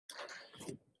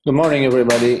Good morning,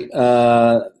 everybody.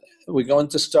 We're going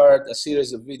to start a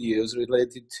series of videos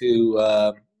related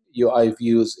to UI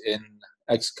views in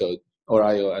Xcode or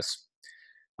iOS.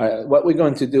 What we're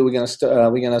going to do, we're going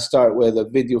to start with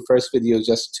a first video,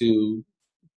 just to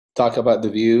talk about the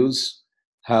views,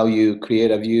 how you create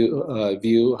a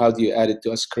view, how do you add it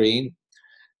to a screen,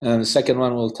 and the second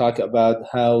one we'll talk about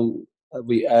how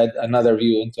we add another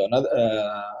view into another,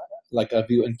 like a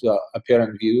view into a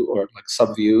parent view or like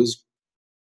subviews.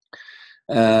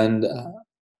 And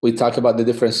we talk about the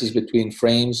differences between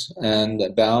frames and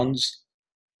bounds.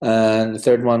 And the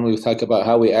third one, we talk about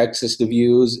how we access the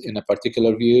views in a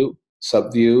particular view,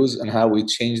 subviews, and how we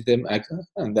change them,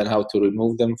 and then how to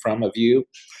remove them from a view.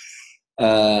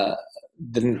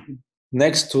 The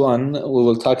next one, we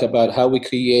will talk about how we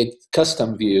create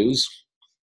custom views,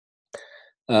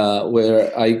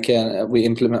 where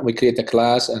we create a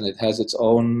class and it has its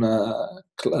own,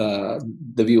 the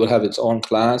view will have its own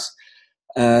class.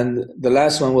 And the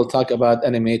last one, we'll talk about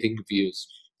animating views.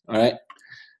 All right.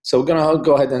 So we're going to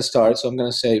go ahead and start. So I'm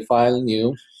going to say File,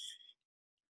 New,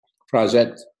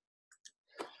 Project.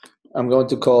 I'm going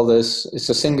to call this, it's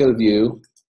a single view.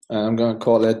 And I'm going to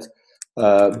call it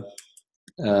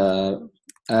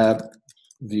App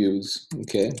Views.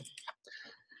 Okay.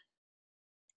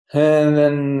 And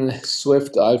then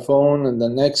Swift iPhone. And the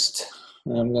next,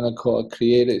 I'm going to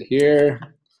create it here.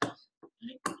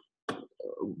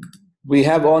 We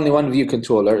have only one view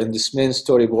controller. In this main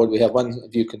storyboard, we have one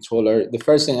view controller. The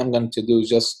first thing I'm going to do,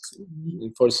 just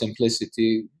for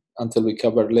simplicity, until we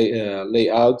cover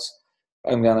layouts,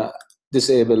 I'm going to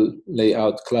disable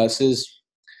layout classes.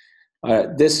 All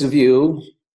right, this view,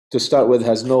 to start with,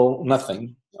 has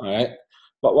nothing. All right,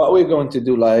 but what we're going to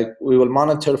do, we will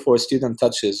monitor for student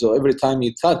touches. So every time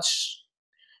you touch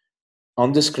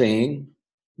on the screen,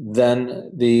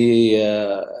 then we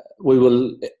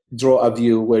will draw a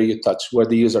view where you touch, where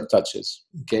the user touches.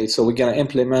 Okay, so we're going to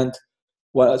implement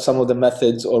some of the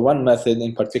methods, or one method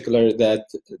in particular that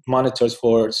monitors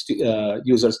for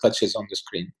users' touches on the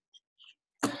screen.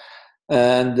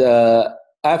 And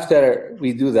after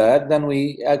we do that, then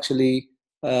we actually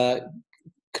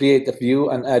create a view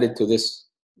and add it to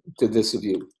this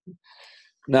view.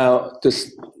 Now,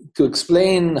 to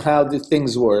explain how the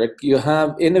things work, you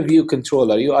have in a view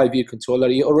controller, UI view controller,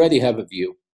 you already have a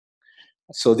view.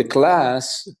 So the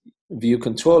class view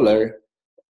controller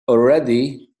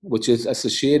already, which is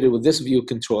associated with this view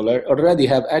controller, already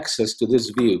have access to this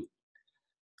view.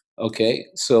 Okay,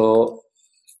 so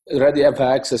already have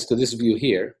access to this view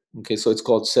here. Okay, so it's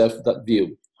called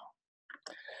self.view.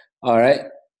 All right,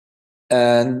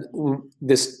 and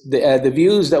the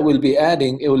views that we'll be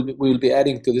adding, we'll be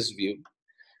adding to this view.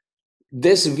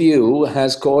 This view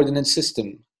has coordinate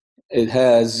system. It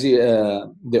has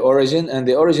the origin, and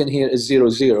the origin here is 0,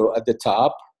 0 at the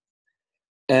top,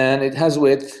 and it has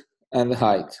width and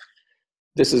height.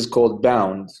 This is called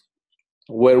bound,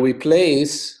 where we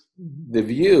place the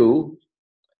view.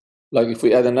 Like if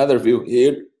we add another view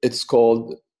here, it's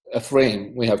called a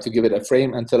frame. We have to give it a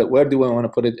frame and tell it where do we want to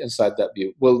put it inside that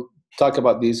view. We'll talk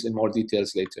about these in more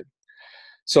details later.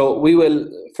 So we will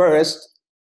first,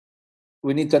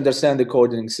 we need to understand the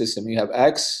coordinating system. You have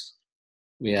X,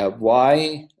 we have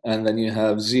Y, and then you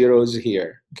have zeros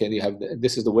here. Okay, you have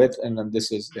this is the width, and then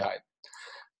this is the height.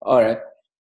 All right.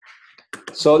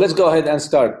 So let's go ahead and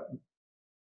start.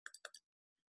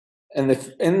 And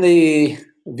in the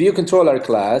view controller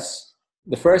class,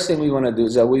 the first thing we want to do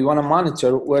is that we want to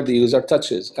monitor where the user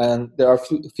touches, and there are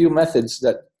a few methods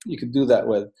that you could do that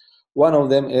with. One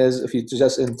of them is if you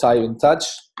just type in touch,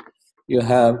 you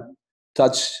have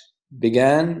touch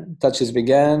began, touches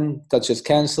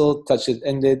canceled, touches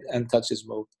ended, and touches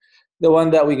moved. The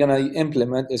one that we're going to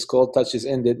implement is called touches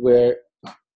ended, where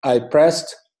I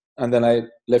pressed and then I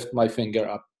lift my finger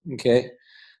up. Okay,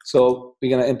 so we're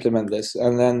going to implement this,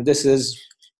 and then this is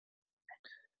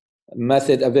a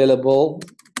method available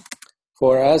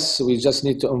for us. We just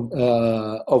need to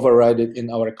override it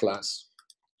in our class.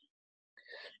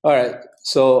 All right,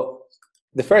 so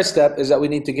the first step is that we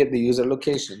need to get the user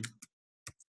location.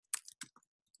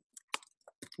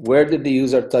 Where did the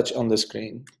user touch on the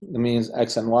screen? That means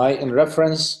X and Y in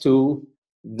reference to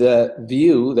the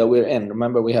view that we're in.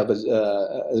 Remember, we have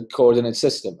a coordinate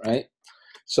system, right?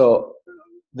 So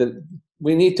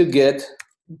we need to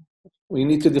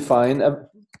define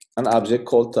an object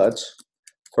called touch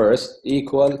first,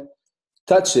 equal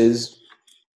touches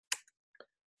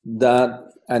dot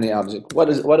any object.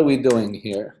 What are we doing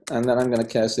here? And then I'm going to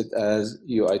cast it as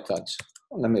UI touch.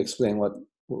 Let me explain what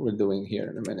we're doing here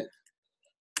in a minute.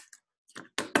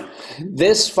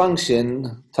 This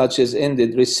function,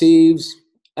 touchesEnded, receives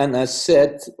and a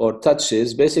set or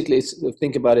touches. Basically,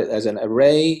 think about it as an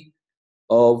array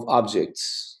of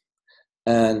objects.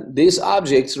 And these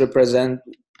objects represent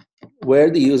where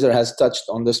the user has touched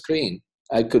on the screen.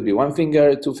 It could be 1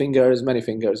 finger, 2 fingers, many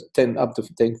fingers, 10 up to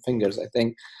 10 fingers, I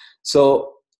think.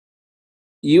 So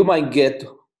you might get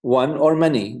one or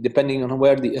many, depending on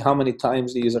how many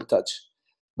times the user touched.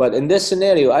 But in this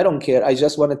scenario, I don't care. I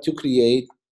just wanted to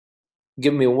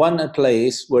give me one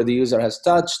place where the user has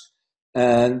touched,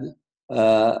 and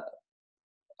I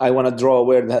want to draw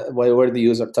where the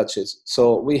user touches.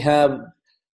 So we have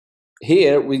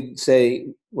here, we say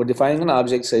we're defining an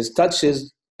object, says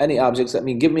touches any objects. That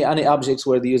means give me any objects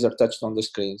where the user touched on the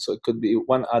screen. So it could be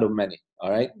one out of many,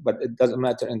 all right? But it doesn't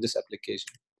matter in this application.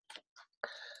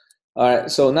 All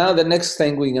right, so now the next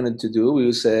thing we're going to do, we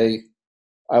will say,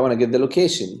 I want to get the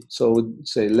location. So we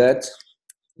say let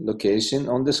location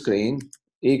on the screen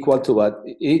equal to what?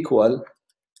 Equal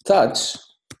touch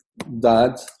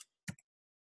dot,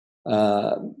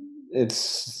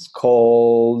 it's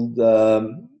called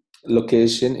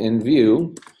location in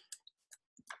view,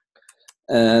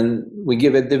 and we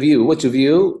give it the view. Which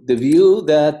view? The view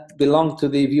that belongs to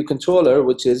the view controller,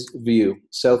 which is view,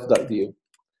 self.view.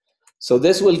 So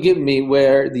this will give me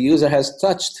where the user has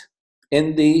touched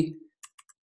in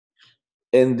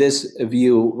this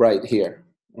view right here,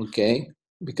 okay?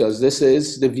 Because this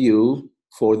is the view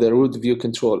for the root view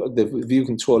controller, the view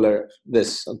controller,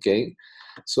 this, okay?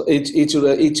 So each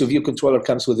view controller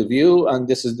comes with a view, and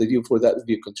this is the view for that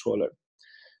view controller.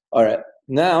 All right,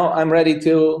 now I'm ready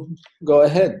to go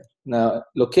ahead. Now,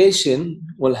 location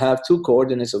will have 2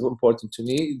 coordinates of important to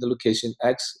me, the location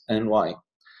X and Y.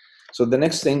 So the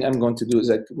next thing I'm going to do is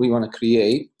that we want to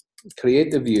create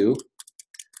the view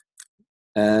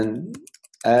and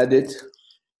add it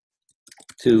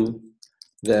to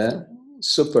the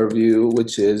super view,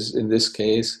 which is, in this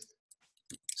case,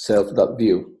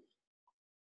 self.view.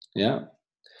 Yeah.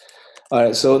 All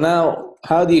right, so now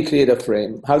how do you create a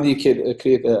frame? How do you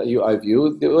create a UI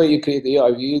view? The way you create the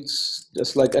UI view, it's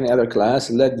just like any other class.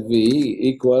 Let v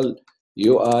equal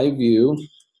UI view.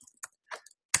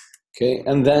 Okay,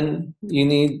 and then you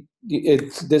need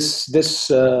this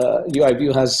UI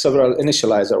view has several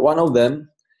initializer. One of them,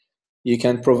 you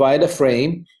can provide a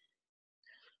frame,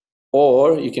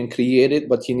 or you can create it,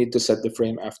 but you need to set the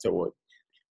frame afterward.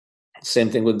 Same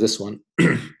thing with this one.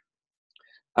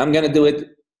 I'm going to do it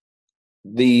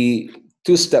the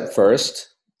 2-step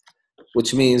first,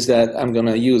 which means that I'm going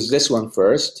to use this one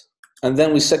first, and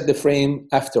then we set the frame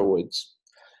afterwards.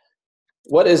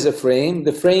 What is a frame?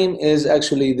 The frame is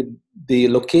actually the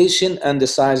location and the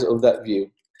size of that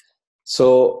view.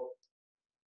 So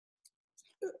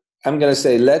I'm going to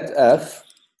say let f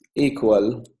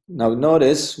equal. Now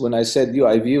notice when I said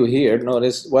UI view here,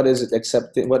 notice what is it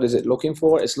accepting? What is it looking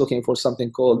for? It's looking for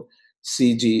something called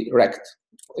CG rect.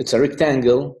 It's a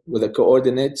rectangle with the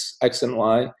coordinates X and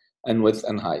Y and width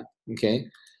and height, okay?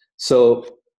 So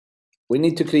we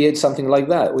need to create something like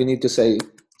that. We need to say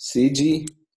CG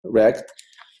rect.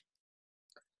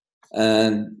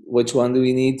 And which one do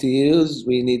we need to use?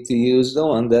 We need to use the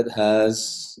one that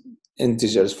has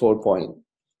integers 4 point.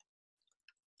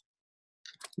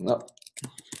 No.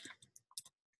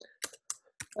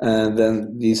 And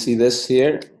then you see this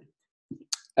here,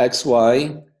 X,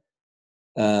 Y,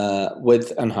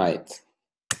 width and height.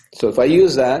 So if I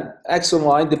use that, X and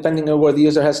Y, depending on where the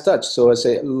user has touched. So I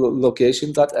say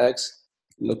location.x,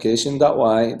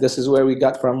 location.y. This is where we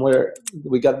got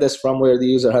this from where the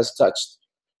user has touched.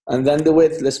 And then the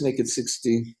width, let's make it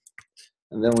 60.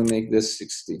 And then we make this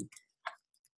 60.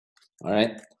 All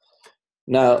right.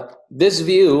 Now, this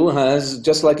view has,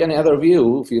 just like any other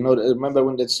view, if you know, remember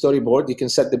when that storyboard, you can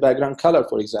set the background color,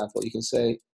 for example. You can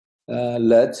say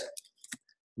let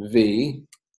v,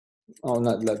 oh,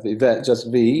 not let v,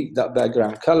 just v, that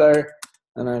background color.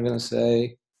 And I'm going to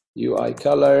say UI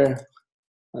color,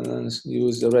 and then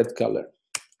use the red color.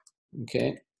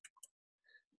 Okay.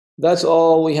 That's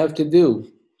all we have to do.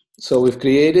 So we've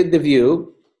created the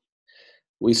view.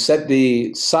 We set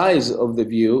the size of the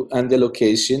view and the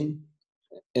location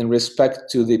in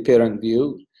respect to the parent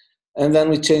view, and then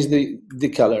we change the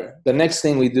color. The next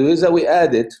thing we do is that we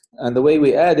add it, and the way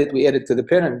we add it to the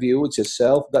parent view, which is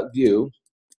self.view,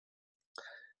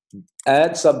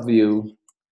 add subview,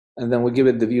 and then we give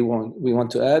it the view we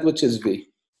want to add, which is v.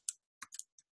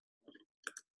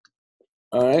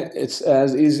 All right, it's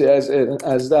as easy as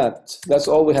that. That's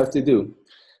all we have to do.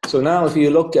 So now if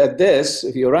you look at this,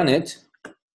 if you run it,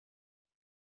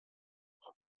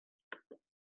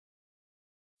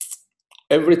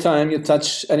 every time you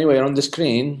touch anywhere on the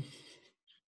screen,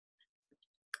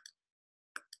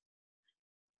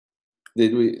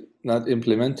 not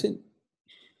implemented.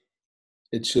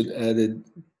 It should added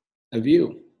a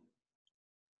view.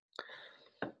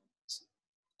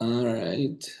 All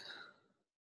right.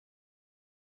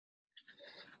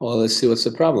 Well, let's see what's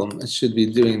the problem. It should be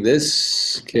doing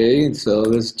this. Okay, so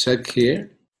let's check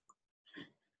here.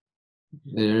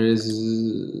 There is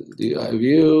the UI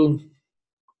view.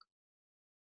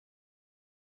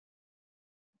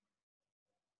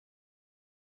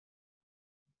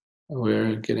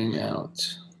 We're getting out.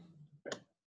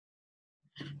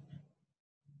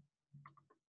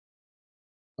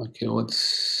 Okay,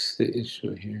 what's the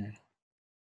issue here?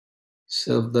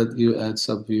 Self.view add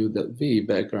subview.v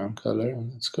background color.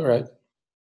 That's correct.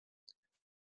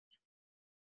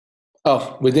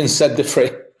 Oh, we didn't set the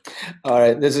frame. All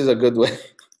right, this is a good way.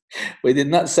 We did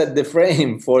not set the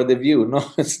frame for the view. No,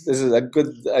 this is a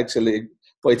good, actually,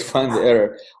 way to find the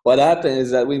error. What happened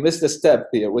is that we missed a step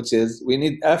here, which is we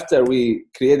need, after we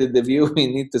created the view, we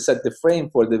need to set the frame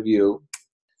for the view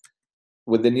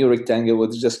with the new rectangle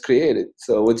was just created,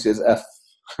 so which is F.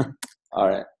 All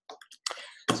right.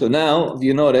 So now, if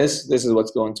you notice, this is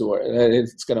what's going to work.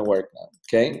 It's going to work now.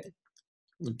 Okay.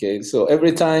 Okay. So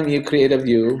every time you create a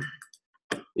view,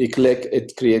 you click,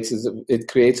 it creates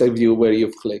a view where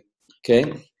you've clicked.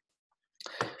 Okay.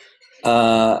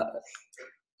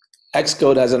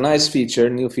 Xcode has a nice feature,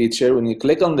 new feature. When you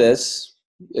click on this,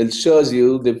 it shows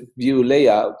you the view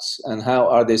layouts and how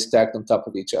are they stacked on top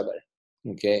of each other.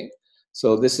 Okay.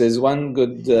 So this is one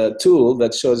good tool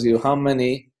that shows you how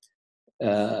many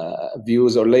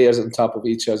views or layers on top of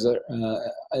each other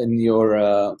in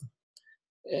your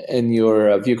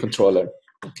view controller.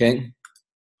 Okay.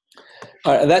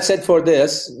 All right, that's it for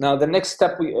this. Now the next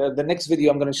step, the next video,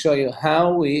 I'm going to show you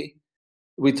how we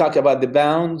talk about the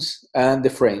bounds and the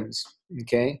frames.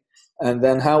 Okay, and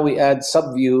then how we add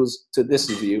subviews to this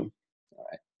view. All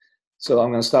right. So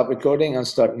I'm going to stop recording and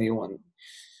start new one.